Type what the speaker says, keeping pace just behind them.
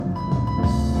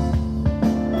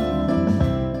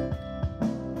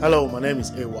Hello, my name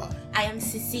is AY. I am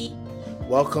Sisi.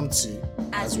 Welcome to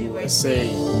As We Were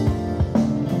Saying.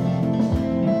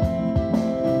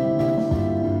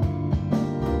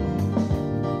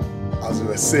 As we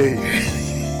were saying.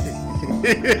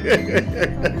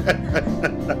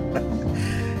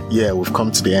 Yeah, we've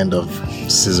come to the end of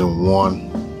season 1,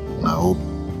 and I hope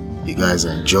you guys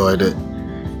enjoyed it.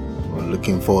 We're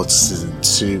looking forward to season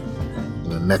 2 in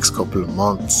the next couple of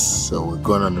months. So we're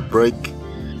going on a break.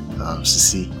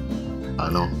 Sisi, I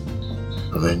know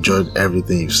I've enjoyed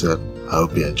everything you've said. I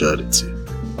hope you enjoyed it too.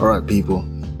 Alright people,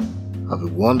 have a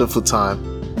wonderful time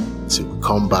till we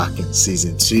come back in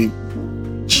season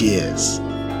 2. Cheers.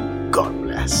 God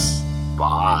bless.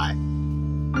 Bye.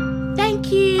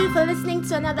 Thank you for listening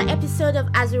to another episode of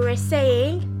As We Were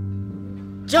Saying.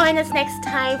 Join us next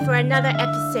time for another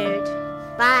episode.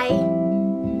 Bye.